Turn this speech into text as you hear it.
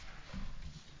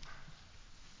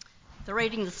The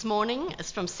reading this morning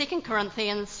is from 2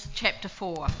 Corinthians chapter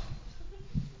 4.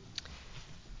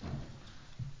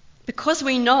 Because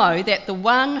we know that the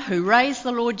one who raised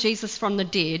the Lord Jesus from the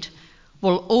dead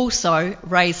will also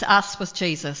raise us with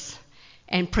Jesus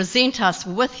and present us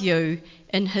with you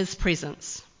in his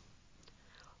presence.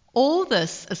 All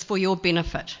this is for your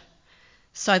benefit,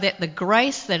 so that the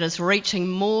grace that is reaching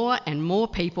more and more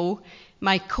people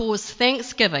may cause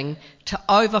thanksgiving to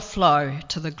overflow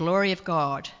to the glory of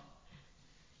God.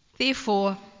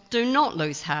 Therefore, do not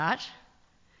lose heart.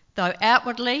 Though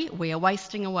outwardly we are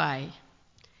wasting away,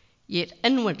 yet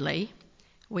inwardly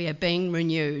we are being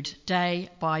renewed day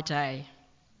by day.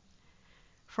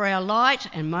 For our light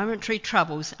and momentary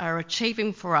troubles are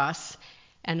achieving for us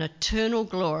an eternal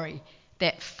glory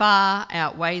that far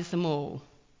outweighs them all.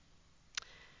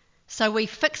 So we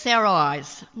fix our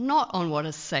eyes not on what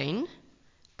is seen,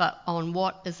 but on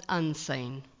what is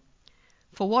unseen.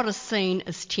 For what is seen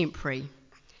is temporary,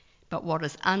 but what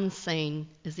is unseen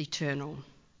is eternal.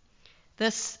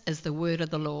 This is the word of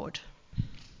the Lord.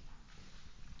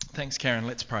 Thanks, Karen.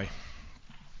 Let's pray.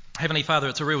 Heavenly Father,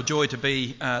 it's a real joy to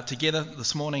be together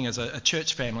this morning as a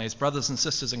church family, as brothers and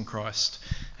sisters in Christ,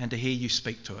 and to hear you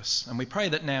speak to us. And we pray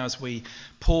that now as we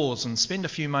pause and spend a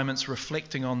few moments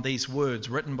reflecting on these words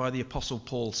written by the Apostle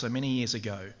Paul so many years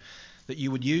ago, that you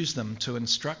would use them to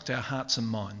instruct our hearts and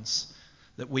minds,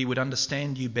 that we would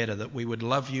understand you better, that we would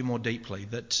love you more deeply,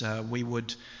 that we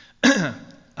would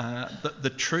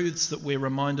the truths that we're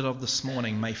reminded of this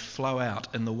morning may flow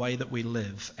out in the way that we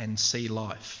live and see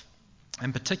life.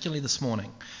 And particularly this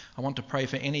morning, I want to pray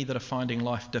for any that are finding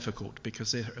life difficult,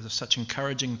 because there are such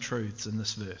encouraging truths in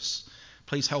this verse.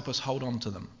 Please help us hold on to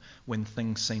them when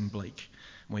things seem bleak.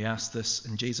 We ask this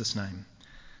in Jesus' name.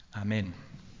 Amen.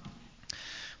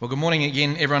 Well, good morning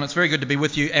again, everyone. It's very good to be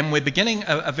with you. And we're beginning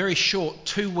a very short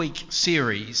 2-week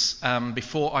series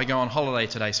before I go on holiday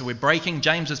today. So we're breaking.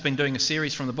 James has been doing a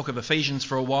series from the book of Ephesians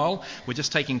for a while. We're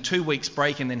just taking 2 weeks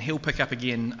break, and then he'll pick up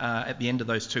again at the end of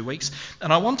those 2 weeks.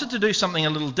 And I wanted to do something a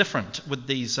little different with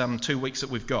these 2 weeks that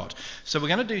we've got. So we're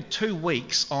going to do 2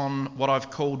 weeks on what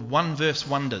I've called one-verse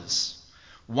wonders.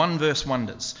 One-verse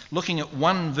wonders. Looking at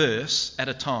one verse at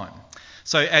a time.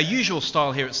 So our usual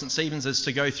style here at St. Stephen's is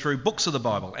to go through books of the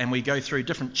Bible, and we go through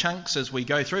different chunks as we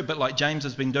go through, a bit like James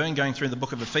has been doing, going through the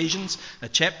book of Ephesians, a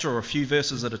chapter or a few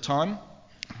verses at a time.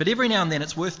 But every now and then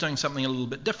it's worth doing something a little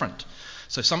bit different.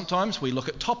 So sometimes we look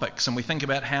at topics and we think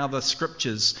about how the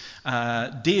scriptures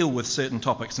deal with certain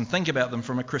topics and think about them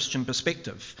from a Christian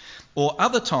perspective. Or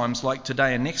other times, like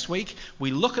today and next week,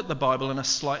 we look at the Bible in a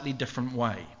slightly different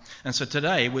way. And so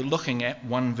today we're looking at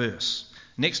one verse.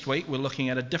 Next week, we're looking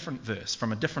at a different verse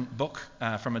from a different book,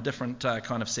 from a different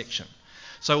kind of section.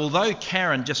 So although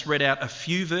Karen just read out a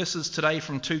few verses today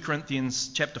from 2 Corinthians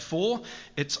chapter 4,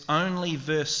 it's only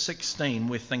verse 16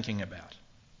 we're thinking about.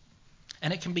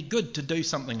 And it can be good to do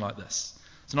something like this.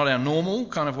 It's not our normal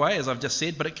kind of way, as I've just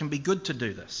said, but it can be good to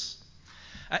do this.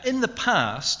 In the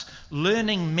past,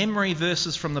 learning memory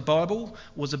verses from the Bible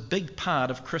was a big part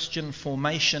of Christian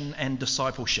formation and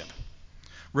discipleship.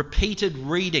 Repeated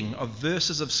reading of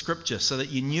verses of scripture so that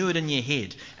you knew it in your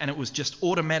head and it was just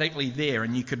automatically there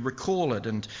and you could recall it,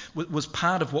 and was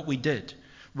part of what we did.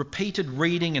 Repeated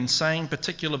reading and saying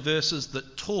particular verses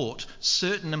that taught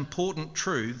certain important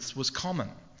truths was common.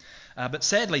 But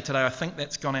sadly today I think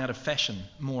that's gone out of fashion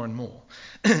more and more.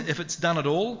 If it's done at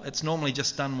all, it's normally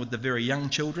just done with the very young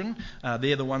children.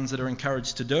 They're the ones that are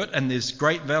encouraged to do it, and there's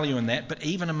great value in that. But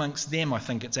even amongst them, I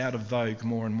think it's out of vogue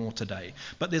more and more today.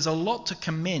 But there's a lot to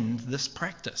commend this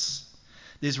practice.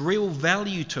 There's real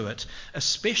value to it,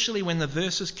 especially when the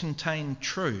verses contain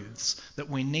truths that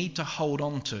we need to hold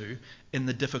on to in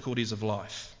the difficulties of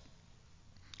life.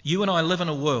 You and I live in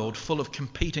a world full of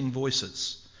competing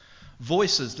voices.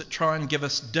 Voices that try and give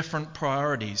us different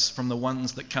priorities from the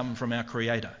ones that come from our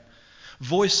Creator.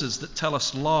 Voices that tell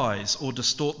us lies or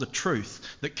distort the truth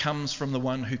that comes from the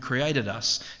one who created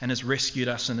us and has rescued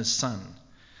us in his Son.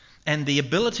 And the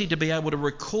ability to be able to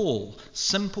recall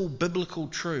simple biblical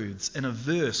truths in a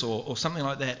verse or something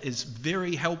like that is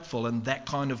very helpful in that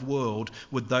kind of world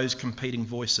with those competing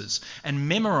voices. And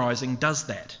memorising does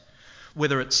that.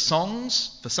 Whether it's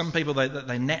songs, for some people they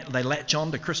latch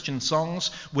on to Christian songs,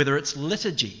 whether it's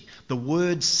liturgy, the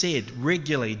words said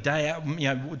regularly, day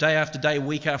after day,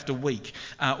 week after week,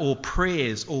 or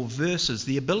prayers or verses,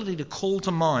 the ability to call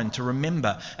to mind, to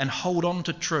remember and hold on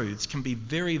to truths can be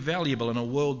very valuable in a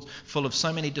world full of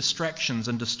so many distractions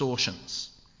and distortions.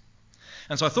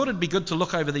 And so I thought it'd be good to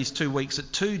look over these 2 weeks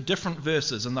at 2 different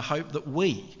verses in the hope that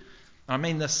we, I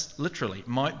mean this literally,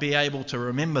 might be able to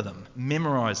remember them,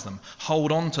 memorise them,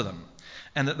 hold on to them,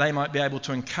 and that they might be able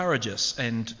to encourage us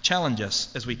and challenge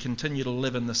us as we continue to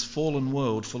live in this fallen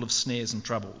world full of snares and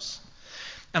troubles.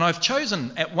 And I've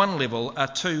chosen at one level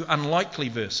two unlikely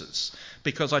verses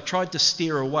because I tried to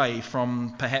steer away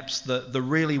from perhaps the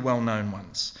really well-known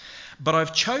ones. But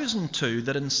I've chosen two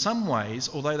that in some ways,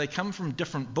 although they come from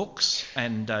different books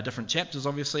and different chapters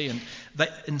obviously, and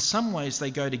in some ways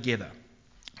they go together.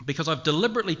 Because I've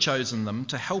deliberately chosen them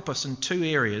to help us in two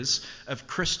areas of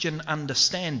Christian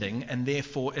understanding and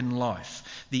therefore in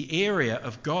life. The area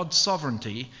of God's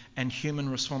sovereignty and human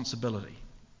responsibility.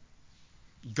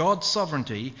 God's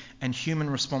sovereignty and human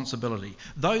responsibility.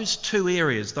 Those two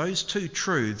areas, those two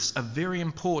truths are very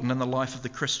important in the life of the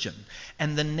Christian.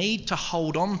 And the need to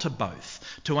hold on to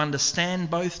both, to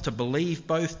understand both, to believe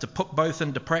both, to put both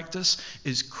into practice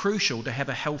is crucial to have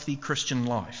a healthy Christian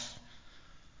life.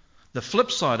 The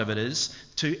flip side of it is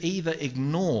to either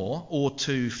ignore or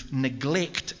to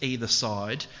neglect either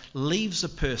side leaves a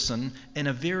person in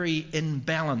a very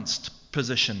imbalanced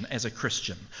position as a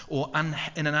Christian or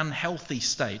in an unhealthy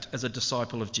state as a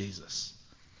disciple of Jesus.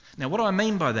 Now, what do I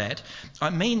mean by that?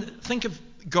 Think of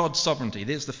God's sovereignty.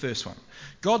 There's the first one.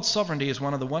 God's sovereignty is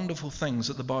one of the wonderful things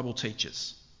that the Bible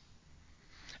teaches.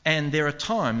 And there are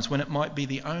times when it might be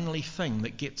the only thing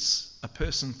that gets a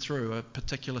person through a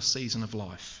particular season of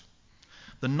life.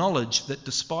 The knowledge that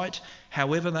despite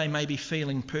however they may be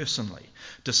feeling personally,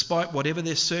 despite whatever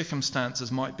their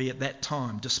circumstances might be at that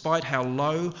time, despite how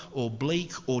low or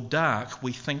bleak or dark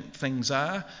we think things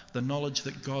are, the knowledge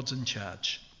that God's in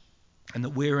charge and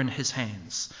that we're in his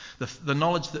hands. The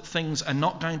knowledge that things are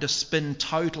not going to spin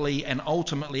totally and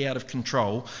ultimately out of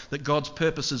control, that God's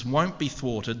purposes won't be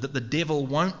thwarted, that the devil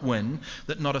won't win,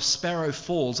 that not a sparrow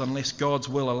falls unless God's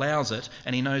will allows it,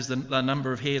 and he knows the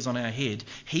number of hairs on our head.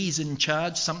 He's in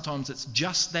charge. Sometimes it's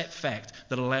just that fact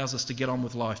that allows us to get on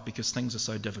with life because things are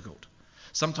so difficult.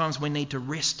 Sometimes we need to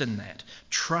rest in that,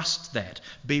 trust that,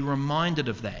 be reminded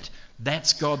of that.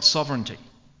 That's God's sovereignty.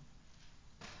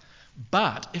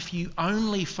 But if you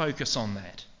only focus on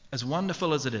that, as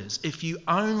wonderful as it is, if you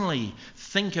only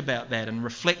think about that and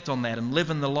reflect on that and live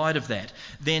in the light of that,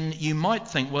 then you might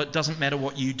think, well, it doesn't matter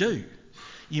what you do.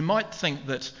 You might think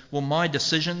that, well, my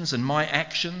decisions and my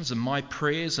actions and my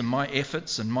prayers and my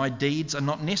efforts and my deeds are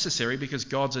not necessary because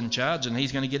God's in charge and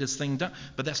he's going to get his thing done.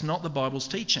 But that's not the Bible's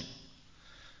teaching.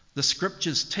 The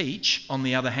scriptures teach, on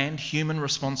the other hand, human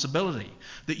responsibility,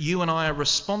 that you and I are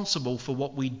responsible for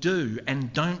what we do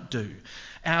and don't do.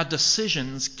 Our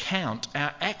decisions count,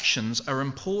 our actions are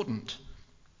important.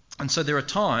 And so there are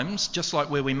times, just like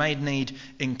where we may need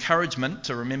encouragement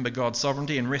to remember God's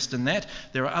sovereignty and rest in that,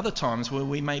 there are other times where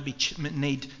we may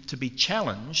need to be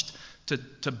challenged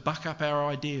to buck up our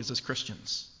ideas as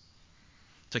Christians.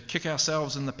 To kick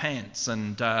ourselves in the pants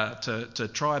and to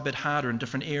try a bit harder in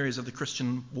different areas of the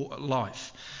Christian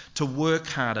life, to work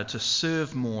harder, to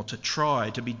serve more, to try,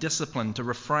 to be disciplined, to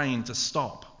refrain, to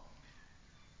stop.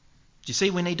 Do you see,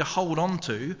 we need to hold on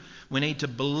to, we need to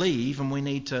believe, and we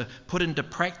need to put into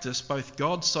practice both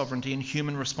God's sovereignty and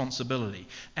human responsibility.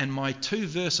 And my two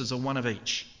verses are one of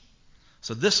each.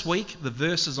 So this week the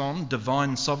verse is on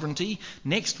divine sovereignty.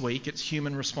 Next week it's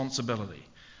human responsibility.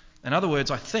 In other words,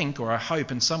 I think, or I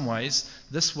hope in some ways,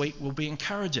 this week will be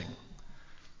encouraging.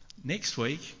 Next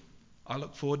week, I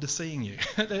look forward to seeing you.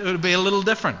 It'll be a little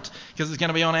different because it's going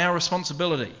to be on our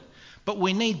responsibility. But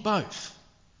we need both.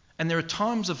 And there are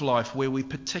times of life where we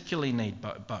particularly need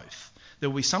both. There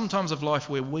will be some times of life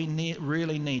where we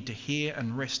really need to hear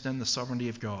and rest in the sovereignty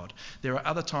of God. There are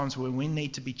other times where we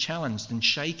need to be challenged and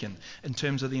shaken in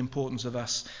terms of the importance of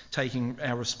us taking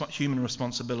our human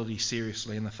responsibility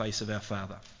seriously in the face of our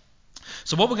Father.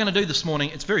 So what we're going to do this morning,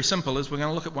 it's very simple, is we're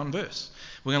going to look at one verse.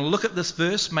 We're going to look at this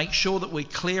verse, make sure that we're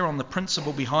clear on the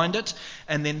principle behind it,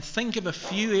 and then think of a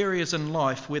few areas in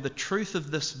life where the truth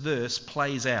of this verse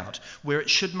plays out, where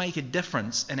it should make a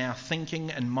difference in our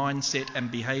thinking and mindset and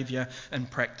behaviour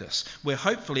and practice, where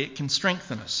hopefully it can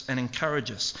strengthen us and encourage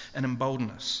us and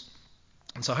embolden us.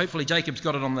 And so hopefully Jacob's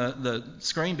got it on the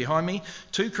screen behind me.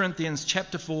 2 Corinthians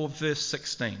chapter 4, verse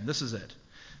 16. This is it.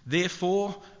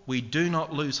 Therefore, we do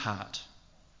not lose heart.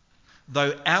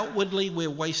 Though outwardly we're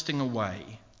wasting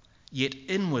away, yet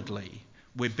inwardly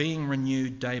we're being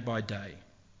renewed day by day.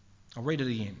 I'll read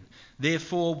it again.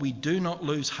 Therefore, we do not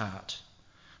lose heart.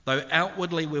 Though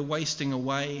outwardly we're wasting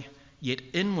away, yet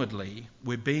inwardly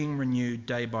we're being renewed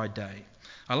day by day.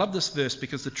 I love this verse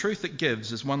because the truth it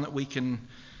gives is one that we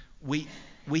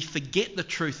forget the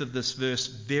truth of this verse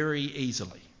very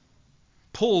easily.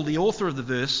 Paul, the author of the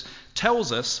verse,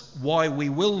 tells us why we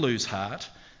will lose heart.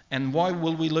 And why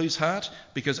will we lose heart?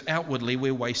 Because outwardly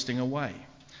we're wasting away.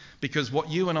 Because what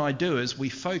you and I do is we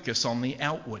focus on the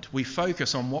outward. We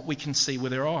focus on what we can see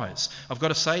with our eyes. I've got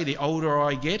to say, the older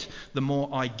I get, the more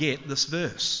I get this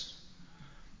verse.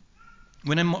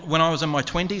 When I was in my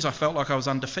 20s, I felt like I was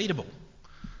undefeatable.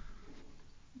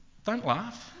 Don't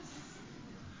laugh.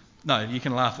 No, you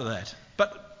can laugh at that.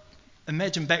 But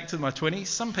imagine back to my 20s.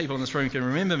 Some people in this room can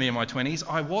remember me in my 20s.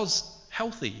 I was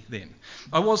healthy then.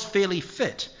 I was fairly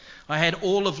fit. I had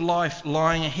all of life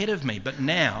lying ahead of me. But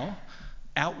now,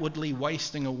 outwardly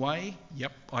wasting away,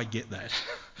 yep, I get that.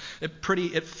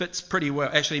 It fits pretty well.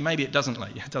 Actually, maybe it doesn't.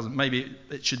 Maybe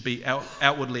it should be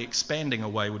outwardly expanding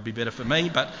away would be better for me.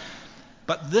 But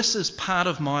this is part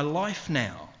of my life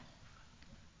now.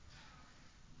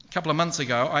 A couple of months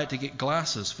ago, I had to get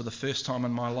glasses for the first time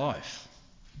in my life.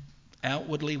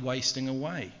 Outwardly wasting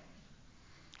away.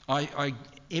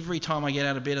 Every time I get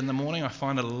out of bed in the morning, I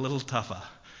find it a little tougher.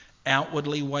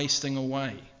 Outwardly wasting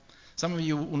away. Some of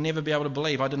you will never be able to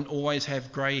believe I didn't always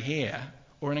have grey hair,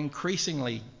 or an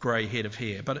increasingly grey head of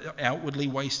hair, but outwardly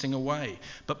wasting away.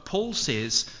 But Paul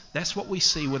says that's what we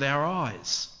see with our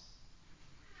eyes.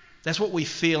 That's what we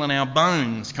feel in our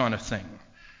bones, kind of thing.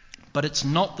 But it's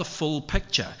not the full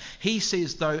picture. He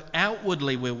says, though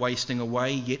outwardly we're wasting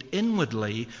away, yet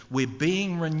inwardly we're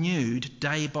being renewed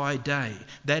day by day.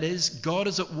 That is, God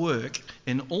is at work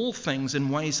in all things in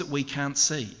ways that we can't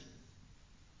see.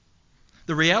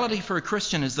 The reality for a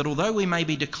Christian is that although we may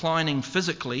be declining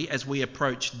physically as we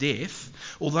approach death,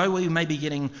 although we may be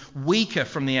getting weaker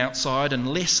from the outside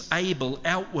and less able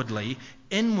outwardly,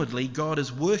 inwardly God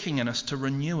is working in us to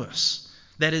renew us.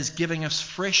 That is, giving us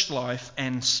fresh life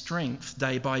and strength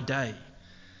day by day.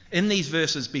 In these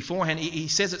verses beforehand, he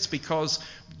says it's because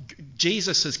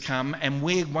Jesus has come and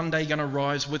we're one day going to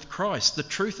rise with Christ. The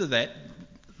truth of that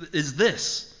is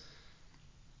this.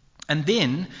 And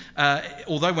then,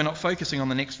 although we're not focusing on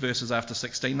the next verses after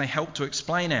 16, they help to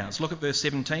explain ours. Look at verse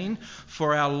 17.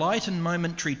 For our light and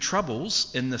momentary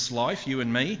troubles in this life, you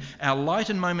and me, our light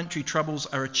and momentary troubles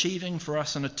are achieving for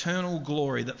us an eternal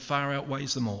glory that far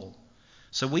outweighs them all.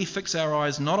 So we fix our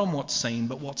eyes not on what's seen,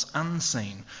 but what's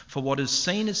unseen. For what is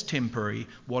seen is temporary,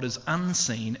 what is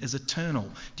unseen is eternal.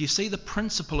 Do you see the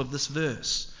principle of this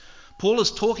verse? Paul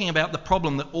is talking about the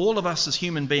problem that all of us as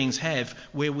human beings have,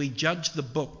 where we judge the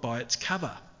book by its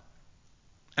cover.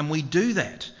 And we do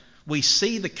that. We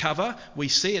see the cover, we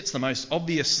see it's the most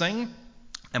obvious thing,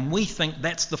 and we think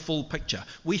that's the full picture.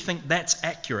 We think that's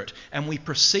accurate, and we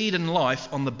proceed in life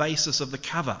on the basis of the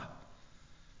cover.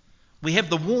 We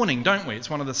have the warning, don't we? It's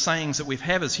one of the sayings that we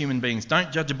have as human beings.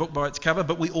 Don't judge a book by its cover,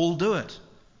 but we all do it.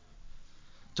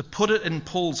 To put it in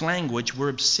Paul's language, we're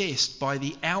obsessed by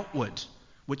the outward,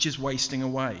 which is wasting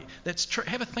away. That's true.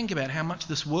 Have a think about how much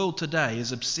this world today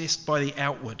is obsessed by the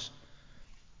outward.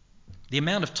 The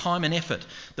amount of time and effort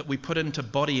that we put into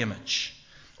body image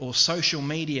or social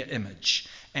media image,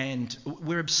 and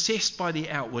we're obsessed by the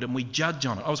outward and we judge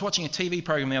on it. I was watching a TV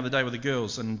program the other day with the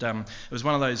girls, and it was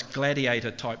one of those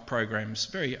gladiator type programs,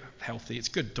 very healthy, it's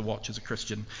good to watch as a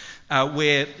Christian,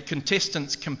 where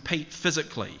contestants compete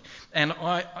physically. And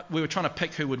we were trying to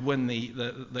pick who would win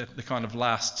the kind of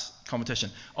last competition.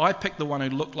 I picked the one who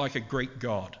looked like a Greek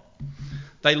god.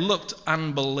 They looked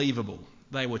unbelievable.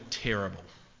 They were terrible.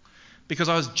 Because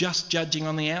I was just judging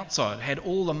on the outside, had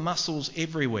all the muscles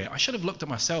everywhere. I should have looked at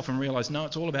myself and realised, no,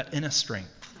 it's all about inner strength.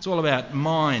 It's all about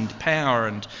mind, power,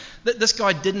 and this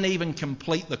guy didn't even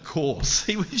complete the course.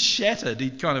 He was shattered.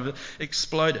 He'd kind of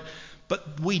exploded.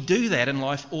 But we do that in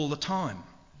life all the time.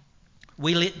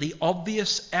 We let the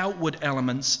obvious outward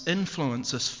elements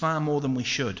influence us far more than we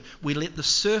should. We let the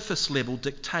surface level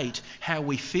dictate how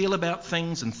we feel about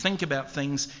things and think about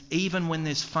things, even when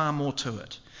there's far more to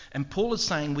it. And Paul is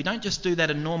saying we don't just do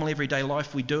that in normal everyday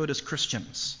life, we do it as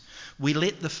Christians. We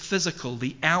let the physical,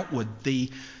 the outward, the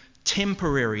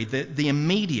temporary, the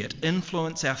immediate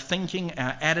influence our thinking,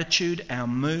 our attitude, our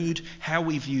mood, how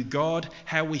we view God,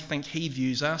 how we think He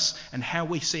views us, and how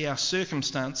we see our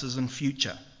circumstances and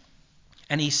future.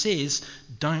 And he says,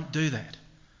 don't do that.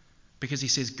 Because he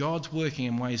says God's working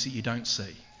in ways that you don't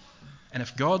see. And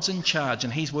if God's in charge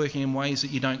and He's working in ways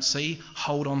that you don't see,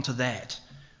 hold on to that.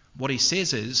 What he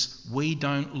says is, we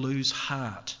don't lose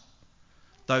heart.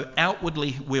 Though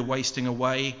outwardly we're wasting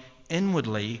away,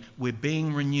 inwardly we're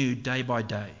being renewed day by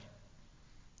day.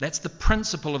 That's the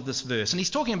principle of this verse. And he's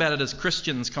talking about it as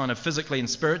Christians kind of physically and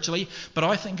spiritually, but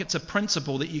I think it's a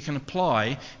principle that you can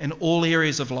apply in all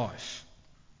areas of life.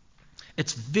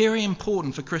 It's very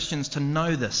important for Christians to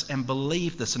know this and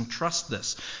believe this and trust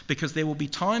this, because there will be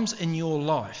times in your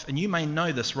life, and you may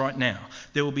know this right now,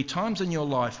 there will be times in your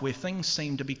life where things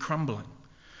seem to be crumbling,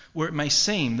 where it may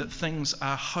seem that things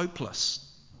are hopeless,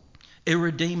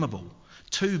 irredeemable,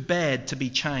 too bad to be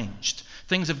changed.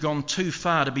 Things have gone too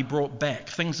far to be brought back.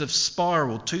 Things have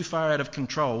spiraled too far out of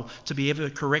control to be ever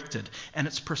corrected. And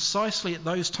it's precisely at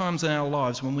those times in our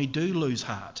lives when we do lose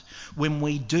heart, when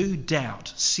we do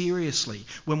doubt seriously,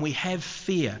 when we have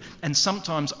fear and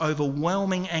sometimes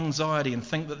overwhelming anxiety and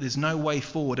think that there's no way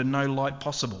forward and no light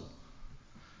possible.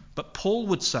 But Paul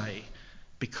would say,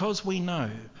 because we know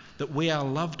that we are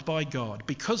loved by God,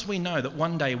 because we know that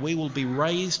one day we will be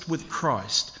raised with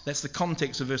Christ, that's the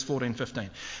context of verse 14-15,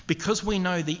 because we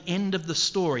know the end of the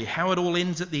story, how it all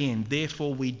ends at the end,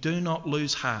 therefore we do not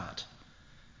lose heart.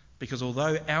 Because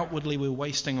although outwardly we're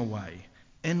wasting away,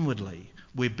 inwardly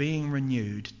we're being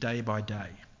renewed day by day.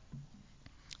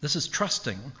 This is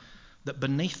trusting that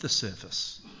beneath the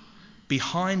surface,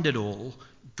 behind it all,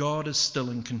 God is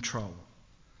still in control.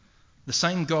 The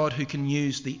same God who can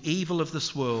use the evil of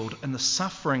this world and the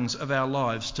sufferings of our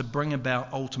lives to bring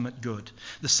about ultimate good.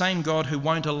 The same God who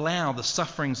won't allow the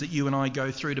sufferings that you and I go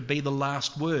through to be the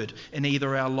last word in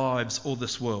either our lives or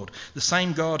this world. The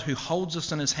same God who holds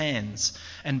us in his hands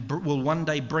and will one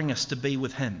day bring us to be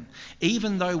with him.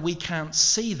 Even though we can't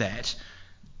see that,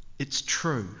 it's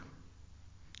true.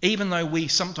 Even though we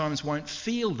sometimes won't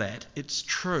feel that, it's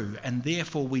true, and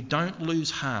therefore we don't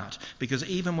lose heart, because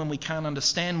even when we can't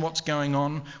understand what's going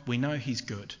on, we know he's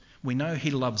good. We know he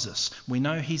loves us. We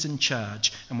know he's in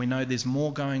charge, and we know there's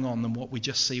more going on than what we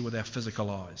just see with our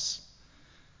physical eyes.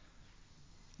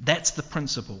 That's the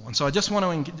principle. And so I just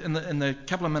want to, in the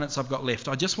couple of minutes I've got left,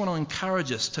 I just want to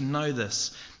encourage us to know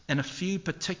this in a few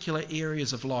particular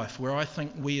areas of life where I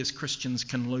think we as Christians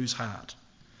can lose heart.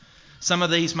 Some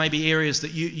of these may be areas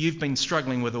that you've been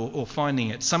struggling with or finding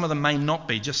it. Some of them may not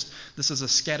be. Just this is a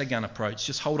scattergun approach.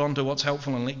 Just hold on to what's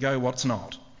helpful and let go what's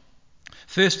not.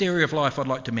 First area of life I'd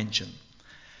like to mention,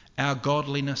 our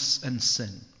godliness and sin.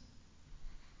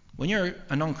 When you're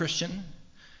a non-Christian,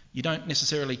 you don't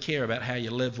necessarily care about how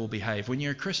you live or behave. When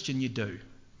you're a Christian, you do,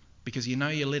 because you know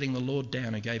you're letting the Lord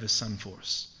down who gave his son for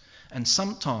us. And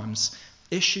sometimes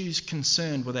issues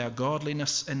concerned with our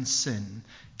godliness and sin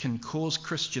can cause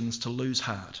Christians to lose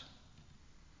heart.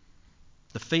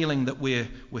 The feeling that we're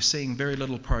seeing very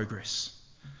little progress.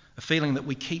 A feeling that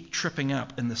we keep tripping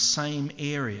up in the same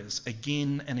areas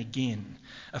again and again.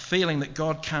 A feeling that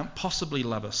God can't possibly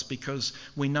love us because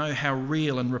we know how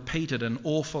real and repeated and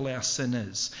awful our sin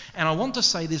is. And I want to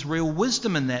say there's real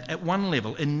wisdom in that at one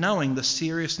level, in knowing the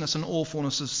seriousness and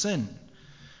awfulness of sin.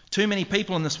 Too many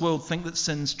people in this world think that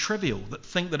sin's trivial, that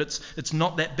think that it's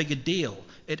not that big a deal.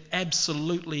 It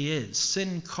absolutely is.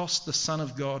 Sin cost the Son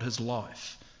of God his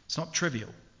life. It's not trivial.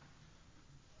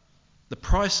 The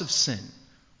price of sin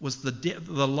was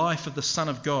the life of the Son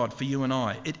of God for you and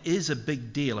I. It is a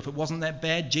big deal. If it wasn't that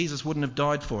bad, Jesus wouldn't have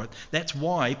died for it. That's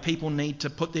why people need to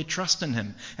put their trust in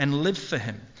him and live for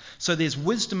him. So there's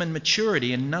wisdom and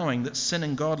maturity in knowing that sin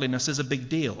and godliness is a big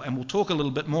deal. And we'll talk a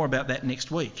little bit more about that next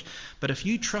week. But if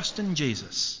you trust in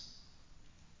Jesus,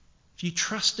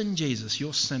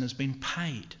 your sin has been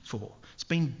paid for. It's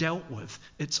been dealt with.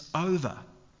 It's over.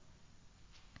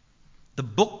 The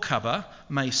book cover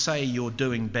may say you're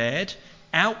doing bad.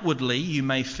 Outwardly, you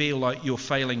may feel like you're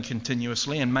failing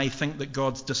continuously and may think that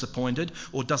God's disappointed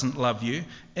or doesn't love you.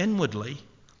 Inwardly,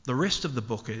 the rest of the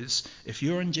book is, if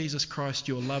you're in Jesus Christ,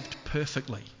 you're loved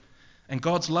perfectly. And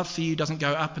God's love for you doesn't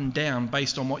go up and down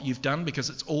based on what you've done, because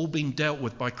it's all been dealt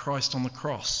with by Christ on the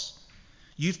cross.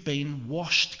 You've been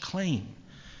washed clean.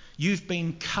 You've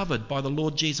been covered by the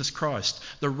Lord Jesus Christ.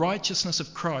 The righteousness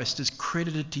of Christ is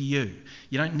credited to you.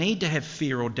 You don't need to have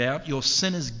fear or doubt. Your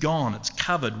sin is gone. It's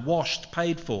covered, washed,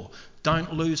 paid for.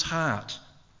 Don't lose heart.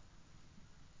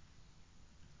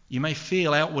 You may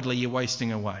feel outwardly you're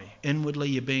wasting away. Inwardly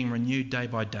you're being renewed day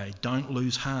by day. Don't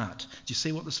lose heart. Do you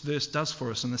see what this verse does for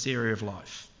us in this area of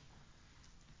life?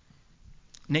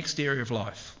 Next area of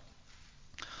life.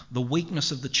 The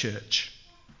weakness of the church.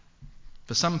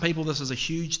 For some people, this is a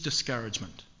huge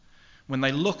discouragement. When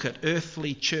they look at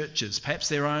earthly churches, perhaps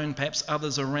their own, perhaps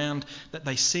others around, that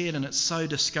they see it and it's so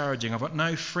discouraging. I've got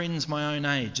no friends my own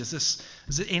age. Is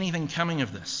there anything coming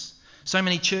of this? So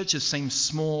many churches seem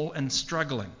small and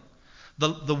struggling.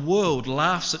 The world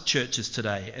laughs at churches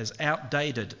today as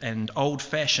outdated and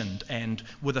old-fashioned and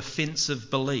with offensive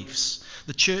beliefs.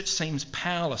 The church seems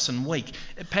powerless and weak.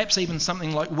 Perhaps even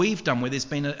something like we've done, where there's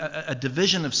been a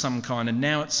division of some kind, and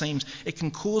now it seems it can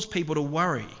cause people to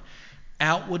worry.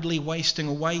 Outwardly wasting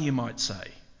away, you might say.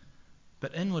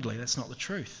 But inwardly, that's not the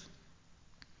truth.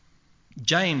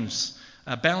 James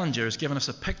Ballinger has given us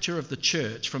a picture of the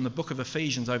church from the book of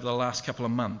Ephesians over the last couple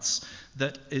of months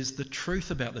that is the truth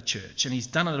about the church, and he's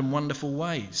done it in wonderful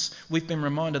ways. We've been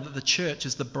reminded that the church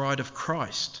is the bride of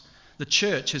Christ. The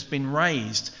church has been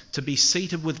raised to be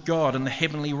seated with God in the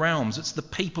heavenly realms. It's the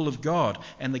people of God,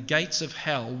 and the gates of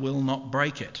hell will not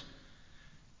break it.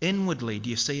 Inwardly, do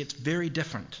you see, it's very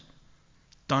different.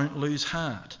 Don't lose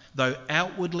heart. Though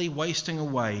outwardly wasting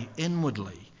away,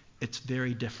 inwardly, it's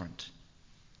very different.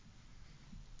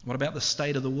 What about the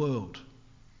state of the world?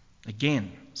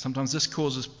 Again, sometimes this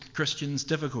causes Christians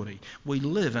difficulty. We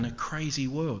live in a crazy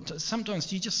world.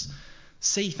 Sometimes you just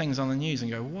see things on the news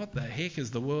and go, what the heck is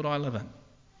the world I live in?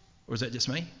 Or is that just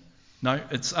me? No,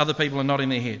 it's other people are nodding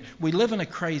their head. We live in a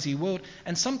crazy world,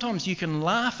 and sometimes you can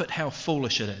laugh at how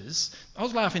foolish it is. I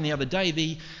was laughing the other day,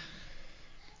 the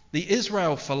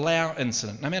Israel Folau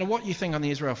incident. No matter what you think on the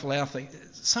Israel Folau thing,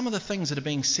 some of the things that are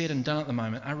being said and done at the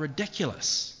moment are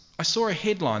ridiculous. I saw a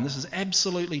headline, this is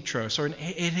absolutely true, I saw a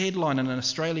headline in an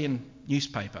Australian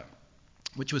newspaper,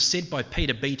 which was said by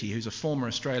Peter Beattie, who's a former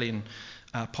Australian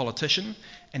politician,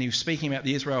 and he was speaking about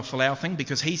the Israel Folau thing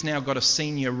because he's now got a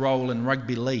senior role in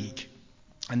rugby league.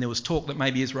 And there was talk that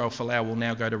maybe Israel Folau will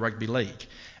now go to rugby league.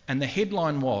 And the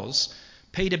headline was,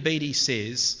 Peter Beattie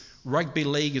says, rugby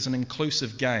league is an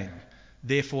inclusive game,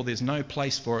 therefore there's no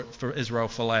place for it for Israel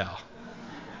Folau.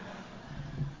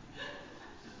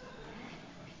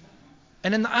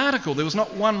 And in the article, there was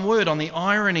not one word on the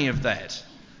irony of that.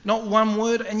 Not one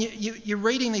word. And you're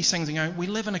reading these things and going, we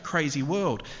live in a crazy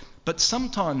world. But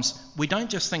sometimes we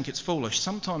don't just think it's foolish.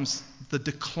 Sometimes the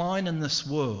decline in this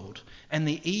world and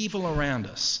the evil around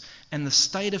us and the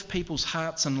state of people's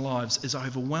hearts and lives is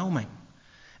overwhelming.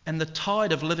 And the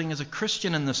tide of living as a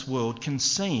Christian in this world can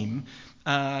seem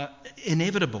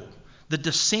inevitable. The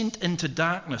descent into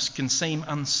darkness can seem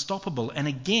unstoppable. And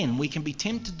again, we can be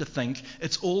tempted to think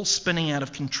it's all spinning out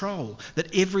of control,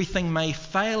 that everything may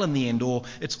fail in the end, or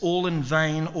it's all in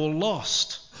vain or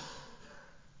lost.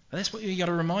 And that's what you've got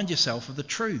to remind yourself of, the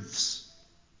truths.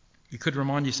 You could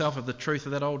remind yourself of the truth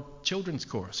of that old children's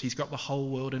chorus. He's got the whole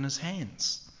world in his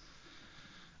hands.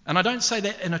 And I don't say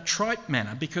that in a trite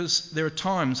manner, because there are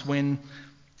times when,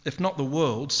 if not the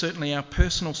world, certainly our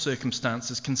personal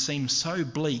circumstances can seem so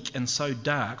bleak and so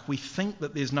dark, we think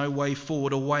that there's no way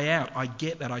forward or way out. I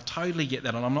get that, I totally get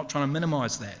that, and I'm not trying to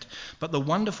minimise that. But the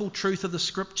wonderful truth of the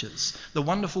Scriptures, the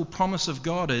wonderful promise of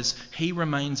God is He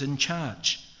remains in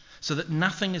charge, so that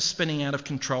nothing is spinning out of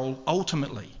control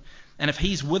ultimately. And if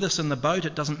He's with us in the boat,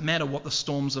 it doesn't matter what the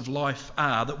storms of life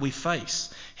are that we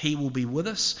face. He will be with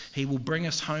us. He will bring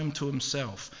us home to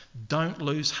Himself. Don't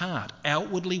lose heart.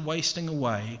 Outwardly wasting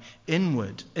away,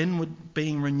 inward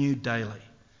being renewed daily.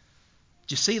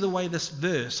 Do you see the way this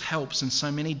verse helps in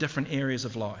so many different areas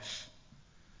of life?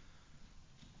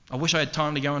 I wish I had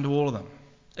time to go into all of them.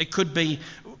 It could be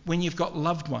when you've got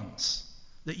loved ones,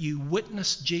 that you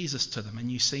witness Jesus to them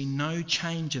and you see no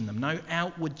change in them, no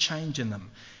outward change in them,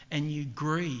 and you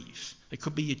grieve. It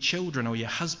could be your children or your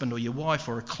husband or your wife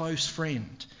or a close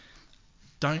friend.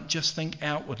 Don't just think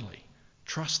outwardly.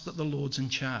 Trust that the Lord's in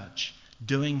charge,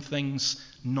 doing things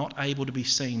not able to be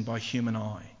seen by human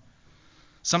eye.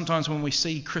 Sometimes when we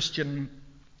see Christians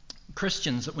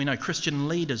that we know, Christian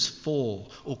leaders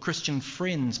fall, or Christian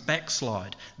friends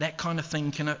backslide, that kind of thing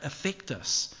can affect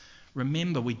us.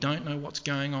 Remember, we don't know what's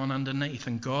going on underneath,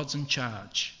 and God's in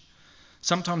charge.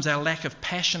 Sometimes our lack of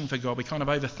passion for God, we kind of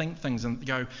overthink things and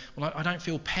go, well, I don't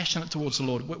feel passionate towards the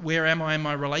Lord. Where am I in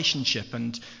my relationship?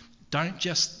 And don't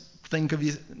just think of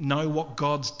know what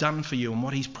God's done for you and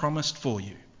what He's promised for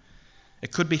you.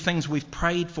 It could be things we've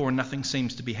prayed for and nothing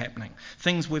seems to be happening.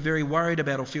 Things we're very worried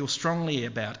about or feel strongly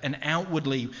about, and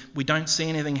outwardly we don't see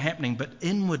anything happening, but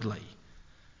inwardly,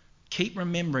 keep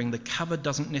remembering the cover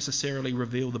doesn't necessarily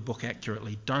reveal the book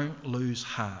accurately. Don't lose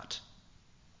heart.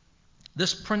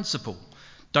 This principle,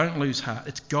 don't lose heart.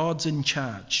 It's God's in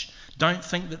charge. Don't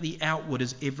think that the outward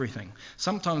is everything.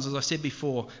 Sometimes, as I said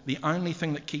before, the only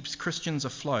thing that keeps Christians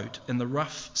afloat in the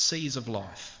rough seas of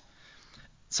life,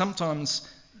 sometimes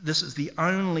this is the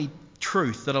only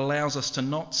truth that allows us to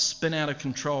not spin out of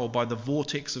control by the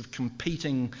vortex of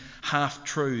competing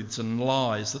half-truths and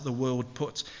lies that the world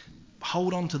puts.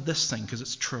 Hold on to this thing because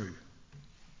it's true.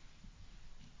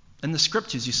 In the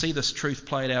Scriptures, you see this truth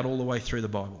played out all the way through the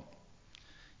Bible.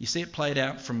 You see it played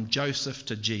out from Joseph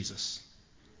to Jesus.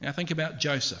 Now think about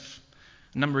Joseph.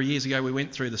 A number of years ago we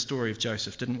went through the story of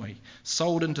Joseph, didn't we?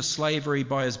 Sold into slavery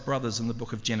by his brothers in the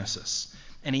book of Genesis.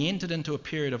 And he entered into a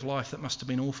period of life that must have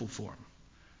been awful for him.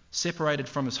 Separated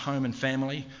from his home and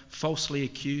family, falsely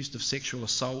accused of sexual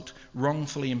assault,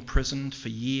 wrongfully imprisoned for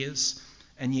years.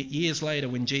 And yet years later,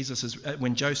 when Joseph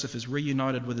is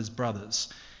reunited with his brothers,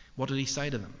 what did he say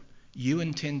to them? You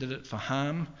intended it for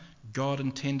harm, God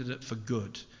intended it for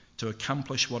good, to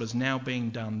accomplish what is now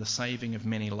being done, the saving of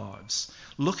many lives.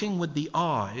 Looking with the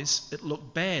eyes, it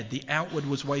looked bad. The outward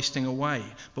was wasting away,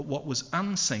 but what was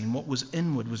unseen, what was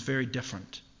inward, was very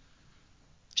different.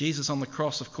 Jesus on the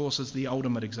cross, of course, is the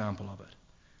ultimate example of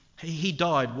it. He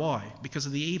died. Why? Because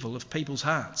of the evil of people's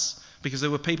hearts. Because there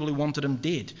were people who wanted him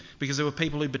dead. Because there were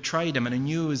people who betrayed him and who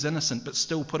knew he was innocent but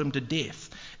still put him to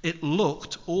death. It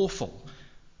looked awful.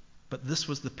 But this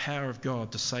was the power of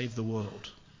God to save the world.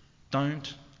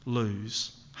 Don't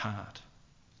lose heart.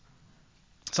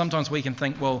 Sometimes we can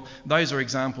think, well, those are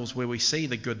examples where we see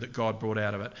the good that God brought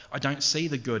out of it. I don't see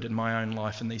the good in my own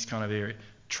life in these kind of areas.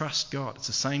 Trust God. It's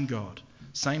the same God.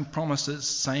 Same promises,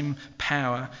 same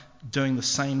power, doing the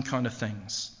same kind of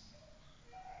things.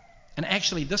 And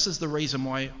actually, this is the reason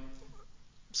why,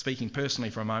 speaking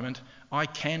personally for a moment, I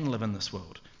can live in this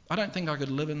world. I don't think I could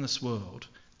live in this world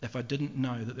if I didn't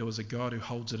know that there was a God who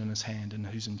holds it in his hand and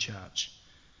who's in charge.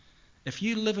 If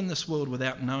you live in this world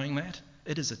without knowing that,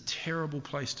 it is a terrible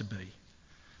place to be.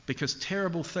 Because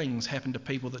terrible things happen to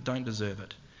people that don't deserve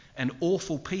it. And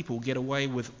awful people get away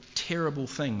with terrible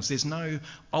things. There's no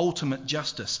ultimate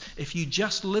justice. If you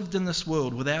just lived in this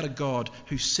world without a God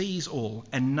who sees all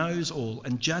and knows all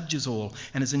and judges all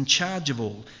and is in charge of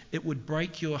all, it would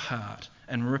break your heart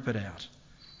and rip it out.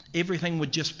 Everything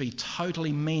would just be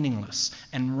totally meaningless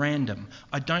and random.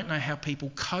 I don't know how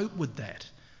people cope with that.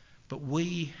 But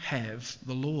we have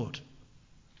the Lord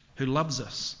who loves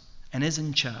us and is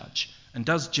in charge and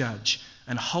does judge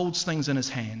and holds things in his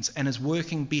hands and is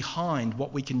working behind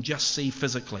what we can just see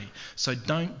physically. So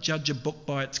don't judge a book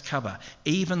by its cover.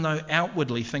 Even though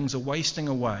outwardly things are wasting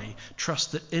away,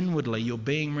 trust that inwardly you're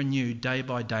being renewed day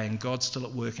by day and God's still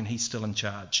at work and he's still in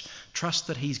charge. Trust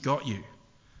that he's got you,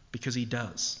 because he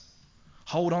does.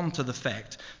 Hold on to the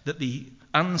fact that the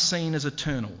unseen is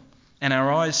eternal, and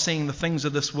our eyes seeing the things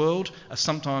of this world are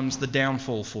sometimes the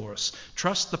downfall for us.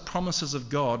 Trust the promises of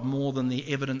God more than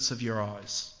the evidence of your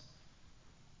eyes.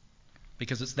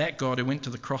 Because it's that God who went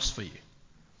to the cross for you.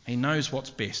 He knows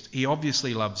what's best. He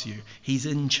obviously loves you. He's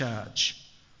in charge.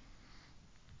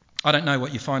 I don't know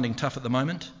what you're finding tough at the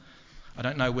moment. I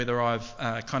don't know whether I've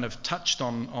kind of touched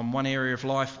on one area of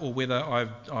life or whether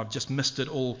I've just missed it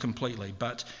all completely.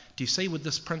 But do you see, with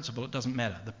this principle, it doesn't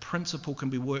matter. The principle can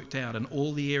be worked out in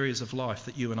all the areas of life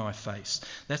that you and I face.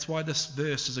 That's why this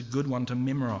verse is a good one to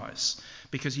memorise,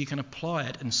 because you can apply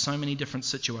it in so many different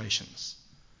situations.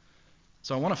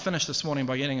 So I want to finish this morning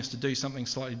by getting us to do something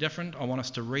slightly different. I want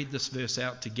us to read this verse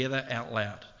out together out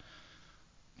loud.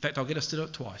 In fact, I'll get us to do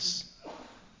it twice.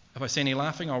 If I see any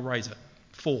laughing, I'll raise it.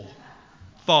 4,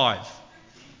 5,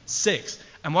 6.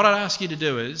 And what I'd ask you to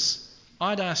do is,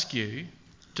 I'd ask you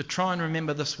to try and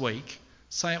remember this week,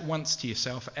 say it once to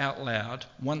yourself out loud,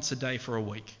 once a day for a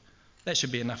week. That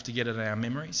should be enough to get it in our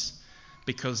memories,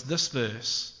 because this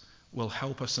verse will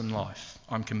help us in life.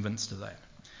 I'm convinced of that.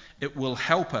 It will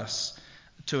help us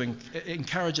to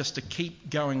encourage us to keep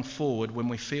going forward when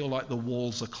we feel like the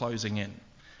walls are closing in.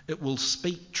 It will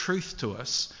speak truth to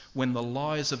us when the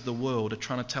lies of the world are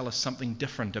trying to tell us something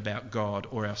different about God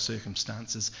or our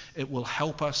circumstances. It will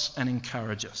help us and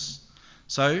encourage us.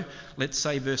 So let's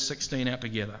say verse 16 out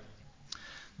together.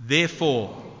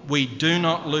 Therefore, we do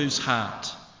not lose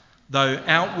heart. Though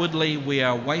outwardly we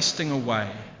are wasting away,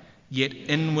 yet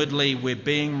inwardly we're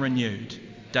being renewed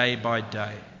day by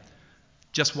day.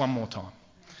 Just one more time.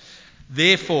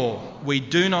 Therefore, we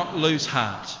do not lose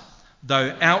heart.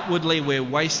 Though outwardly we're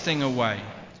wasting away,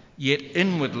 yet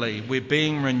inwardly we're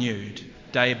being renewed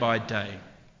day by day.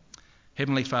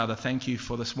 Heavenly Father, thank you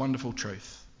for this wonderful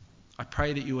truth. I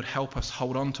pray that you would help us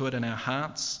hold on to it in our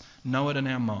hearts, know it in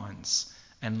our minds,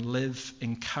 and live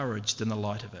encouraged in the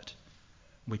light of it.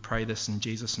 We pray this in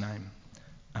Jesus' name.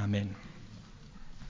 Amen.